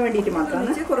ഫ്ലേവറിന് വേണ്ടിയിട്ട്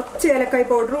മാത്രമാണ്. കുറച്ച് ഏലക്കായ്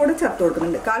പൗഡർ കൂടെ ചേർത്ത്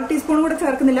കൊടുക്കുന്നുണ്ട്. 1/4 ടീസ്പൂൺ കൂടെ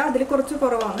ചേർക്കുന്നില്ല, അതിൽ കുറച്ച്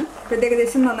കുറവാണ്.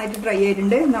 ഏകദേശം നന്നായിട്ട് ഡ്രൈ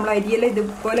ആയിട്ടുണ്ട്. നമ്മൾ അരിയെല്ലാം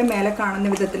ഇതുപോലെ മേലെ കാണുന്ന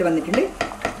വിധത്തിൽ വന്നിട്ടുണ്ട്.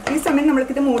 ഈ സമയം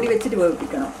നമ്മൾക്കിത് മൂടി വെച്ചിട്ട്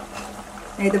വേവിപ്പിക്കണം.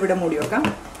 ഇതിവിടെ മൂടി വെക്കാം.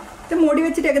 ഇത് മൂടി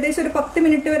വെച്ചിട്ട് ഏകദേശം ഒരു 10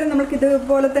 മിനിറ്റ് വരെ നമുക്ക്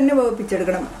ഇതുപോലെ തന്നെ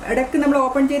വേവിപ്പിച്ചെടുക്കണം. ഇടയ്ക്ക് നമ്മൾ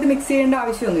ഓപ്പൺ ചെയ്ത് മിക്സ് ചെയ്യേണ്ട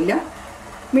ആവശ്യമൊന്നുമില്ല.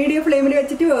 മീഡിയം ഫ്ലെയിമിൽ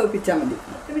വെച്ചിട്ട് വേവിപ്പിച്ചാൽ മതി.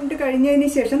 10 മിനിറ്റ് കഴിഞ്ഞതിന്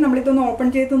ശേഷം നമ്മളിതൊന്ന് ഓപ്പൺ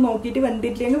ചെയ്ത് നോക്കിയിട്ട്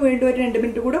വെന്തിട്ടില്ലെങ്കിൽ വീണ്ടും ഒരു 2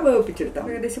 മിനിറ്റ് കൂടെ വേവിപ്പിച്ചെടുത്താം.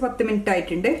 ഏകദേശം 10 മിനിറ്റ്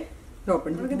ആയിട്ടുണ്ട്. ഓപ്പൺ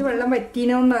ചെയ്ത് നമുക്കിത് വെള്ളം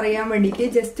വറ്റീനോന്ന് അറിയാൻ വേണ്ടിയിട്ട്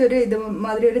ജസ്റ്റ് ഒരു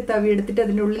ഇതുമാതിരി ഒരു തവി എടുത്തിട്ട്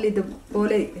അതിൻ്റെ ഉള്ളിൽ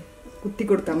ഇതുപോലെ കുത്തി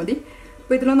കൊടുത്താൽ മതി.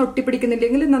 അപ്പോൾ ഇതിലൊന്നും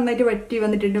ഒട്ടിപ്പിടിക്കുന്നില്ലെങ്കിൽ നന്നായിട്ട് വറ്റി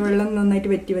വന്നിട്ടുണ്ട്, വെള്ളം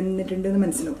നന്നായിട്ട് വറ്റി വന്നിട്ടുണ്ട് എന്ന്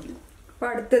മനസ്സിലാവും.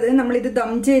 അപ്പോൾ അടുത്തത് നമ്മളിത് ദം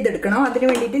ചെയ്തെടുക്കണം. അതിന്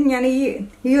വേണ്ടിയിട്ട് ഞാൻ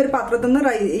ഈ ഒരു പാത്രത്തിൽ നിന്ന്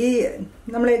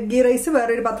നമ്മൾ ഗീ റൈസ്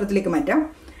വേറൊരു പാത്രത്തിലേക്ക് മാറ്റാം.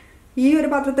 ഈ ഒരു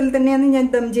പാത്രത്തിൽ തന്നെയാണ് ഞാൻ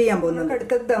ദം ചെയ്യാൻ പോകുന്നത്.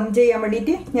 അടുത്തത് ദം ചെയ്യാൻ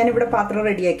വേണ്ടിയിട്ട് ഞാനിവിടെ പാത്രം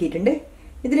റെഡിയാക്കിയിട്ടുണ്ട്.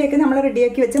 ഇതിലേക്ക് നമ്മൾ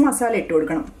റെഡിയാക്കി വെച്ച മസാല ഇട്ട്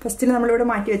കൊടുക്കണം. ഫസ്റ്റിൽ നമ്മളിവിടെ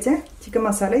മാറ്റി വെച്ച ചിക്കൻ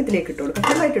മസാല ഇതിലേക്ക് ഇട്ട് കൊടുക്കാം.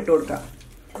 ഫുള്ളായിട്ട് ഇട്ട് കൊടുക്കാം.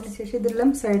 അതിനുശേഷം ഇതെല്ലാം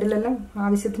സൈഡിലെല്ലാം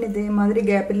ആവശ്യത്തിന് ഇതേമാതിരി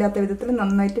ഗ്യാപ്പില്ലാത്ത വിധത്തിൽ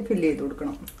നന്നായിട്ട് ഫില്ല് ചെയ്ത്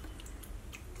കൊടുക്കണം.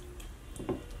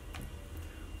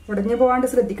 ഉടഞ്ഞു പോകാണ്ട്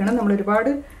ശ്രദ്ധിക്കണം. നമ്മൾ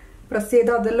ഒരുപാട് പ്രസ്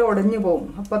ചെയ്താൽ അതെല്ലാം ഉടഞ്ഞു പോകും.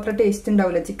 അപ്പോൾ അത്ര ടേസ്റ്റ്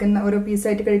ഉണ്ടാവില്ല. ചിക്കൻ ഓരോ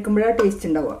പീസായിട്ട് കഴിക്കുമ്പോഴാണ് ടേസ്റ്റ്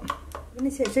ഉണ്ടാവുക.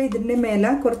 അതിനുശേഷം ഇതിൻ്റെ മേലെ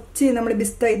കുറച്ച് നമ്മൾ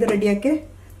ബിസ്ത ഇത് റെഡിയാക്കി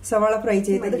സവാള ഫ്രൈ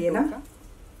ചെയ്ത്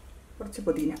കുറച്ച്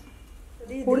പുതിന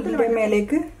കൂടുതൽ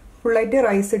മേലേക്ക് ഫുള്ളായിട്ട്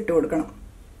റൈസ് ഇട്ട് കൊടുക്കണം.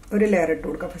 ഒരു ലെയർ ഇട്ട്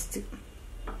കൊടുക്കാം. ഫസ്റ്റ്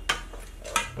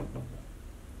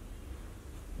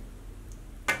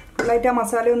ഫുള്ളായിട്ട് ആ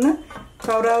മസാല ഒന്ന്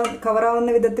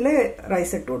കവറാവുന്ന വിധത്തിൽ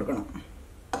റൈസ് ഇട്ട് കൊടുക്കണം.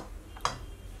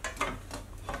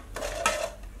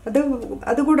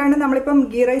 അതുകൂടാണ്ട് നമ്മളിപ്പം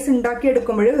ഗീ റൈസ് ഉണ്ടാക്കി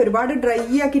എടുക്കുമ്പോൾ ഒരുപാട് ഡ്രൈ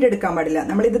ആക്കിയിട്ട് എടുക്കാൻ പാടില്ല.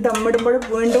 നമ്മളിത് ദമ്മിടുമ്പോൾ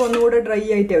വീണ്ടും ഒന്നുകൂടെ ഡ്രൈ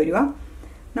ആയിട്ടേ വരിക.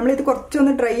 നമ്മളിത്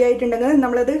കുറച്ചൊന്ന് ഡ്രൈ ആയിട്ടുണ്ടെങ്കിൽ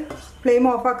നമ്മളത് ഫ്ലെയിം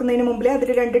ഓഫ് ആക്കുന്നതിന് മുമ്പിൽ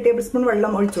അതിൽ 2 ടേബിൾ സ്പൂൺ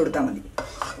വെള്ളം ഒഴിച്ചു കൊടുത്താൽ മതി.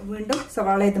 വീണ്ടും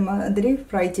സവാള ഇതിൽ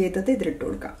ഫ്രൈ ചെയ്തത് ഇതിലിട്ട്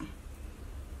കൊടുക്കാം.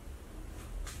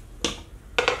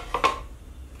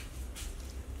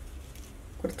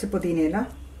 കുറച്ച് പുതിനയില,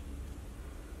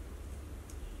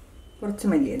 കുറച്ച്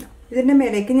മല്ലിയില. ഇതിൻ്റെ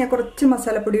മേലേക്ക് ഞാൻ കുറച്ച്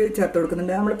മസാലപ്പൊടി ചേർത്ത്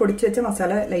കൊടുക്കുന്നുണ്ട്. നമ്മൾ പൊടിച്ച് വെച്ച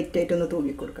മസാല ലൈറ്റായിട്ടൊന്ന്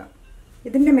തൂക്കി കൊടുക്കാം.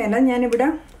 ഇതിൻ്റെ മേലെ ഞാനിവിടെ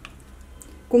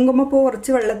കുങ്കുമപ്പൂ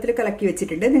കുറച്ച് വെള്ളത്തിൽ കലക്കി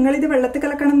വെച്ചിട്ടുണ്ട്. നിങ്ങളിത് വെള്ളത്തിൽ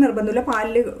കലക്കണം നിർബന്ധമില്ല,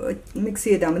 പാലിൽ മിക്സ്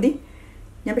ചെയ്താൽ മതി.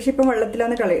 ഞാൻ പക്ഷെ ഇപ്പം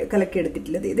വെള്ളത്തിലാണ് കലക്കി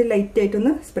എടുത്തിട്ടുള്ളത്. ഇത്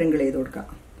ലൈറ്റായിട്ടൊന്ന് സ്പ്രിങ്കിൾ ചെയ്ത് കൊടുക്കാം.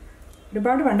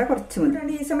 ഒരുപാട് വേണ്ട, കുറച്ച്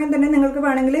മതി. ഈ സമയം തന്നെ നിങ്ങൾക്ക്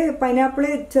വേണമെങ്കിൽ പൈനാപ്പിൾ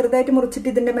ചെറുതായിട്ട് മുറിച്ചിട്ട്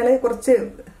ഇതിൻ്റെ മേലെ കുറച്ച്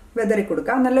വെതറി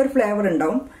കൊടുക്കാം, നല്ലൊരു ഫ്ലേവർ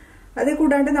ഉണ്ടാവും. അത്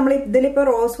കൂടാണ്ട് നമ്മൾ ഇതിലിപ്പോൾ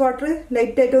റോസ് വാട്ടർ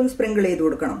ലൈറ്റായിട്ട് ഒന്ന് സ്പ്രിങ്കിൾ ചെയ്ത്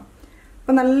കൊടുക്കണം.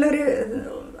 അപ്പം നല്ലൊരു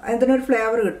അതിനൊരു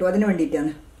ഫ്ലേവർ കിട്ടും. അതിന്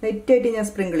വേണ്ടിയിട്ടാണ് ലൈറ്റായിട്ട് ഞാൻ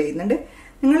സ്പ്രിങ്കിൾ ചെയ്യുന്നുണ്ട്.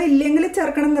 നിങ്ങൾ ഇല്ലെങ്കിൽ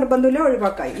ചേർക്കണം നിർബന്ധമില്ല,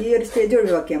 ഒഴിവാക്കാം. ഈ ഒരു സ്റ്റേജ്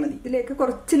ഒഴിവാക്കിയാൽ മതി. ഇതിലേക്ക്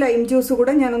കുറച്ച് ലൈം ജ്യൂസ്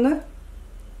കൂടെ ഞാനൊന്ന്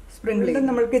സ്പ്രിങ്കിൾ ചെയ്ത്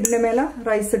നമ്മൾക്ക് ഇതിൻ്റെ മേലെ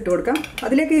റൈസ് ഇട്ട് കൊടുക്കാം.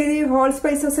 അതിലേക്ക് ഈ ഹോൾ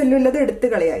സ്പൈസസ് എല്ലാം ഉള്ളത് എടുത്ത്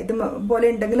കളയാം. ഇതുപോലെ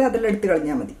ഉണ്ടെങ്കിൽ അതെല്ലാം എടുത്ത്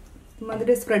കളഞ്ഞാൽ മതി. അതിൽ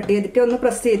സ്പ്രെഡ് ചെയ്തിട്ട് ഒന്ന്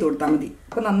പ്രസ് ചെയ്ത് കൊടുത്താൽ മതി.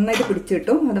 അപ്പോൾ നന്നായിട്ട് പിടിച്ച്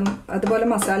കിട്ടും. അതുപോലെ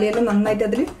മസാലയെല്ലാം നന്നായിട്ട്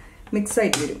അതിൽ മിക്സ്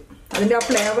ആയിട്ട് വരും. അതിൻ്റെ ആ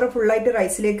ഫ്ലേവർ ഫുള്ളായിട്ട്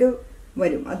റൈസിലേക്ക്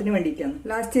വരും. അതിന് വേണ്ടിയിട്ടാണ്.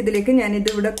 ലാസ്റ്റ് ഇതിലേക്ക് ഞാനിത്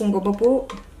ഇവിടെ കുങ്കുമപ്പൂ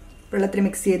വെള്ളത്തിൽ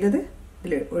മിക്സ് ചെയ്തത്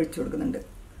ഇതിൽ ഒഴിച്ചു കൊടുക്കുന്നുണ്ട്.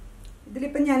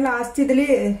 ഇതിലിപ്പം ഞാൻ ലാസ്റ്റ് ഇതിൽ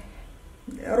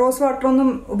റോസ് വാട്ടറൊന്നും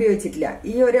ഉപയോഗിച്ചിട്ടില്ല.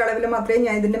 ഈ ഒരു അളവിൽ മാത്രമേ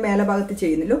ഞാൻ ഇതിൻ്റെ മേലെ ഭാഗത്ത്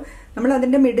ചെയ്യുന്നുള്ളൂ. നമ്മൾ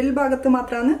അതിൻ്റെ മിഡിൽ ഭാഗത്ത്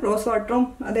മാത്രമാണ് റോസ് വാട്ടറും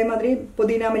അതേമാതിരി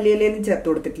പുതിന മല്ലിയിലയും ചേർത്ത്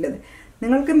കൊടുത്തിട്ടുള്ളത്.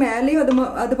 നിങ്ങൾക്ക് മേലെയും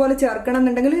അതുപോലെ ചേർക്കണം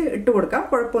എന്നുണ്ടെങ്കിൽ ഇട്ട് കൊടുക്കാം,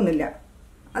 കുഴപ്പമൊന്നുമില്ല.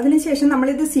 അതിനുശേഷം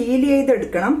നമ്മളിത് സീൽ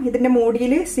ചെയ്തെടുക്കണം. ഇതിൻ്റെ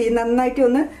മൂടിയിൽ നന്നായിട്ട്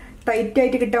ഒന്ന്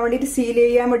ടൈറ്റായിട്ട് കിട്ടാൻ വേണ്ടിയിട്ട് സീൽ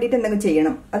ചെയ്യാൻ വേണ്ടിയിട്ട് എന്തെങ്കിലും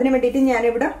ചെയ്യണം. അതിന് വേണ്ടിയിട്ട്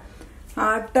ഞാനിവിടെ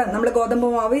നമ്മൾ ഗോതമ്പ്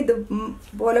മാവ്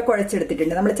ഇതുപോലെ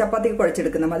കുഴച്ചെടുത്തിട്ടുണ്ട്, നമ്മൾ ചപ്പാത്തിക്ക്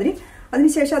കുഴച്ചെടുക്കുന്ന മാതിരി.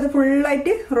 അതിനുശേഷം അത്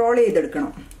ഫുള്ളായിട്ട് റോൾ ചെയ്തെടുക്കണം.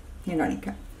 ഞാൻ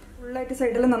കാണിക്കാം. ഫുള്ളായിട്ട്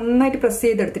സൈഡിൽ നന്നായിട്ട് പ്രസ്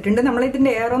ചെയ്തെടുത്തിട്ടുണ്ട്.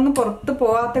 നമ്മളിതിൻ്റെ എയറൊന്നും പുറത്ത്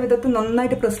പോകാത്ത വിധത്തിൽ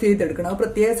നന്നായിട്ട് പ്രസ് ചെയ്തെടുക്കണം. അത്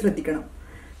പ്രത്യേകം ശ്രദ്ധിക്കണം.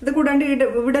 ഇത് കൂടാണ്ട്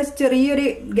ഇവിടെ ചെറിയൊരു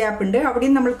ഗ്യാപ്പ് ഉണ്ട്,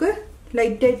 അവിടെയും നമ്മൾക്ക്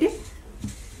ലൈറ്റായിട്ട്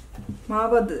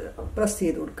മാവ് അത് പ്രസ്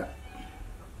ചെയ്ത് കൊടുക്കാം.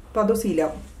 അപ്പോൾ അത്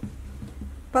സീലാവും.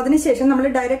 അപ്പം അതിനുശേഷം നമ്മൾ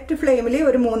ഡയറക്റ്റ് ഫ്ലെയിമിൽ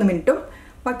ഒരു 3 മിനിറ്റും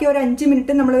ബാക്കി ഒരു 5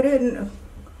 മിനിറ്റ് നമ്മളൊരു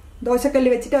ദോശക്കല്ല്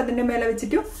വെച്ചിട്ട് അതിൻ്റെ മേലെ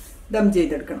വെച്ചിട്ട് ദം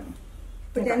ചെയ്തെടുക്കണം.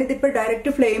 അപ്പം ഞാനിതിപ്പോൾ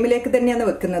ഡയറക്റ്റ് ഫ്ലെയിമിലേക്ക് തന്നെയാണ്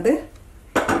വെക്കുന്നത്.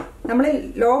 നമ്മൾ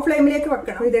ലോ ഫ്ലെയിമിലേക്ക്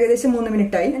വെക്കണം. ഇത് ഏകദേശം 3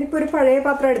 മിനിറ്റായി. ഞാനിപ്പോൾ ഒരു പഴയ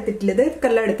പാത്രം എടുത്തിട്ടുള്ളത്,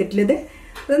 കല്ല എടുത്തിട്ടുള്ളത്.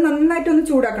 അത് നന്നായിട്ടൊന്ന്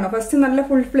ചൂടാക്കണം. ഫസ്റ്റ് നല്ല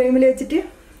ഫുൾ ഫ്ലെയിമിൽ വെച്ചിട്ട്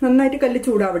നന്നായിട്ട് കല്ല്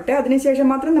ചൂടാവട്ടെ. അതിനുശേഷം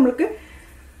മാത്രം നമുക്ക്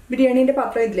ബിരിയാണീൻ്റെ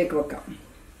പാത്രം ഇതിലേക്ക് വെക്കാം.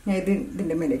 ഞാൻ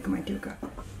ഇതിൻ്റെ മേലേക്ക് മാറ്റി വെക്കാം.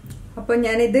 അപ്പോൾ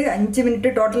ഞാനിത് 5 മിനിറ്റ്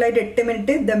ടോട്ടലായിട്ട് 8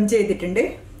 മിനിറ്റ് ദം ചെയ്തിട്ടുണ്ട്.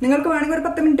 നിങ്ങൾക്ക് വേണമെങ്കിൽ ഒരു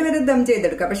 10 മിനിറ്റ് വരെ ദം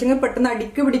ചെയ്തെടുക്കാം. പക്ഷെ നിങ്ങൾ പെട്ടെന്ന്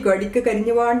അടിക്ക് പിടിക്കും. അടിക്ക്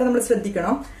കരിഞ്ഞു പോകാണ്ട് നമ്മൾ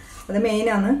ശ്രദ്ധിക്കണം. അത്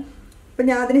മെയിനാണ്. അപ്പം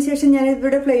ഞാൻ അതിനുശേഷം ഞാൻ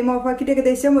ഇവിടെ ഫ്ലെയിം ഓഫ് ആക്കിയിട്ട്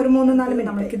ഏകദേശം ഒരു 3-4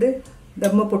 മിനിറ്റ് നമുക്കിത്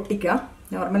ദമ്മ് പൊട്ടിക്കാം.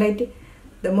 നോർമലായിട്ട്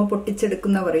ദമ്മ്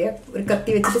പൊട്ടിച്ചെടുക്കുന്ന പറയുക. ഒരു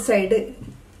കത്തി വെച്ചിട്ട് സൈഡ്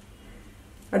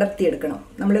അടർത്തിയെടുക്കണം.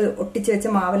 നമ്മൾ ഒട്ടിച്ച് വെച്ച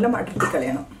മാവെല്ലാം അടർത്തി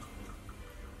കളയണം.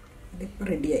 ഇതിപ്പോൾ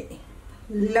റെഡിയായി.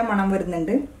 നല്ല മണം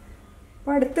വരുന്നുണ്ട്.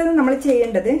 അപ്പോൾ അടുത്തത് നമ്മൾ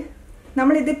ചെയ്യേണ്ടത്,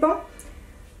 നമ്മളിതിപ്പം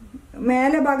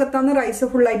മേലെ ഭാഗത്താണ് റൈസ്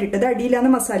ഫുള്ളായിട്ട് ഇട്ടത്, അടിയിലാണ്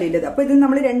മസാല ഉള്ളത്. അപ്പോൾ ഇത്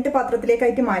നമ്മൾ 2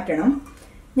 പാത്രത്തിലേക്കായിട്ട് മാറ്റണം.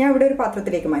 ഞാൻ ഇവിടെ ഒരു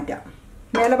പാത്രത്തിലേക്ക് മാറ്റാം.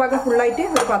 മേലെ ഭാഗം ഫുള്ളായിട്ട്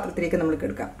ഒരു പാത്രത്തിലേക്ക് നമ്മൾക്ക്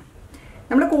എടുക്കാം.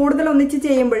 നമ്മൾ കൂടുതൽ ഒന്നിച്ച്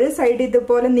ചെയ്യുമ്പോൾ സൈഡ്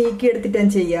ഇതുപോലെ നീക്കി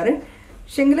എടുത്തിട്ടാണ് ചെയ്യാറ്.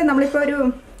 പക്ഷെങ്കിൽ നമ്മളിപ്പോൾ ഒരു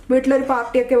വീട്ടിലൊരു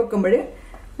പാർട്ടിയൊക്കെ വെക്കുമ്പോൾ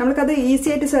നമ്മൾക്കത് ഈസി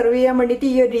ആയിട്ട് സെർവ് ചെയ്യാൻ വേണ്ടിയിട്ട്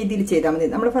ഈ ഒരു രീതിയിൽ ചെയ്താൽ മതി.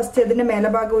 നമ്മൾ ഫസ്റ്റ് അതിൻ്റെ മേലെ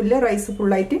ഭാഗമില്ല റൈസ്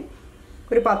ഫുള്ളായിട്ട്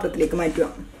ഒരു പാത്രത്തിലേക്ക് മാറ്റുക.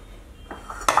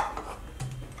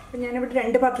 അപ്പം ഞാനിവിടെ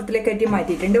 2 പാത്രത്തിലേക്കായിട്ട്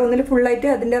മാറ്റിയിട്ടുണ്ട്. ഒന്നിൽ ഫുള്ളായിട്ട്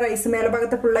അതിൻ്റെ റൈസ് മേലെ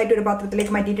ഭാഗത്ത് ഫുള്ളായിട്ട് ഒരു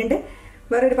പാത്രത്തിലേക്ക് മാറ്റിയിട്ടുണ്ട്.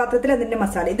 വേറൊരു പാത്രത്തിൽ അതിൻ്റെ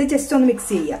മസാല. ഇത് ജസ്റ്റ് ഒന്ന് മിക്സ്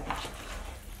ചെയ്യുക.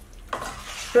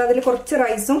 അപ്പോൾ അതിൽ കുറച്ച്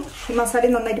റൈസും ഈ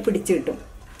മസാലയും നന്നായിട്ട് പിടിച്ച് കിട്ടും.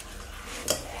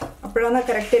 അപ്പോഴാണ്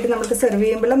കറക്റ്റായിട്ട് നമുക്ക് സെർവ്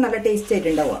ചെയ്യുമ്പോൾ നല്ല ടേസ്റ്റ്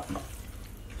ആയിട്ടുണ്ടാവുക.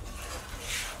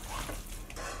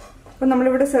 അപ്പം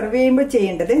നമ്മളിവിടെ സെർവ് ചെയ്യുമ്പോൾ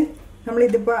ചെയ്യേണ്ടത്,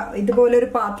 ഇതുപോലൊരു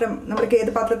പാത്രം, നമ്മൾക്ക്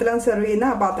ഏത് പാത്രത്തിലാണ് സെർവ് ചെയ്യുന്ന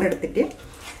ആ പാത്രം എടുത്തിട്ട്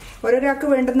ഓരോരാൾക്ക്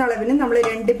വേണ്ടുന്ന അളവിന് നമ്മൾ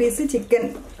 2 പീസ് ചിക്കൻ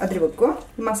അതിൽ വെക്കുക,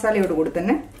 മസാലയോട് കൂടി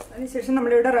തന്നെ. അതിനുശേഷം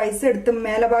നമ്മളിവിടെ റൈസ് എടുത്ത്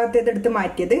മേലെ ഭാഗത്തേത്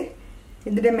മാറ്റിയത്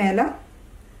ഇതിൻ്റെ മേലെ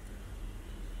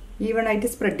ഈവണായിട്ട്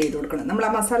സ്പ്രെഡ് ചെയ്ത് കൊടുക്കണം. നമ്മൾ ആ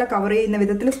മസാല കവർ ചെയ്യുന്ന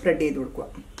വിധത്തിൽ സ്പ്രെഡ് ചെയ്ത് കൊടുക്കുക.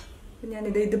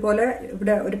 ഞാനിത് ഇതുപോലെ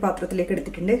ഇവിടെ ഒരു പാത്രത്തിലേക്ക്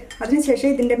എടുത്തിട്ടുണ്ട്. അതിനുശേഷം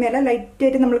ഇതിൻ്റെ മേലെ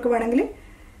ലൈറ്റായിട്ട് നമ്മൾക്ക് വേണമെങ്കിൽ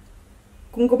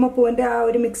കുങ്കുമപ്പൂവിൻ്റെ ആ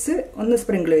ഒരു മിക്സ് ഒന്ന്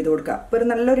സ്പ്രിങ്കിൾ ചെയ്ത് കൊടുക്കുക. അപ്പോൾ ഒരു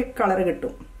നല്ലൊരു കളർ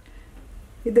കിട്ടും.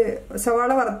 ഇത്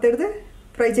സവാള വറുത്തെടുത്ത്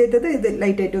ഫ്രൈ ചെയ്തത് ഇത്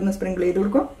ലൈറ്റായിട്ട് ഒന്ന് സ്പ്രിങ്കിൾ ചെയ്ത്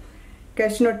കൊടുക്കുക.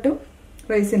 കാഷ്നട്ടും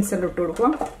റൈസിൻസ് എല്ലാം ഇട്ട് കൊടുക്കുക.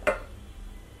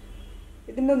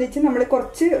 ഇതിൻ്റെ ഒന്നിച്ച് നമ്മൾ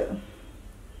കുറച്ച്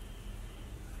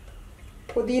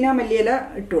പുതിന മല്ലിയില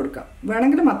ഇട്ട് കൊടുക്കാം,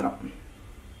 വേണമെങ്കിൽ മാത്രം.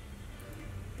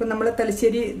 ഇപ്പം നമ്മൾ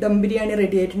തലശ്ശേരി ദം ബിരിയാണി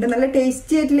റെഡി ആയിട്ടുണ്ട്. നല്ല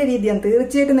ടേസ്റ്റി ആയിട്ടുള്ള രീതിയാണ്.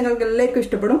 തീർച്ചയായിട്ടും നിങ്ങൾക്ക് എല്ലാവർക്കും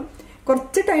ഇഷ്ടപ്പെടും.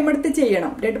 കുറച്ച് ടൈം എടുത്ത്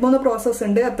ചെയ്യണം. 2-3 പ്രോസസ്സ്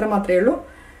ഉണ്ട്, അത്ര മാത്രമേ ഉള്ളൂ.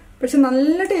 പക്ഷെ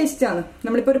നല്ല ടേസ്റ്റാണ്.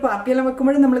 നമ്മളിപ്പോൾ ഒരു പാർട്ടിയെല്ലാം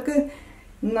വെക്കുമ്പോഴും നമ്മൾക്ക്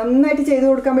നന്നായിട്ട് ചെയ്ത്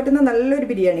കൊടുക്കാൻ പറ്റുന്ന നല്ലൊരു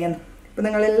ബിരിയാണിയാണ്. അപ്പോൾ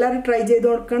നിങ്ങളെല്ലാവരും ട്രൈ ചെയ്ത്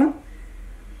കൊടുക്കണം.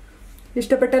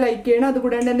 ഇഷ്ടപ്പെട്ട ലൈക്ക് ചെയ്യണം.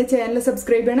 അതുകൂടാണ്ട് എൻ്റെ ചാനൽ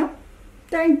സബ്സ്ക്രൈബ് ചെയ്യണം.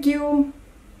 Thank you.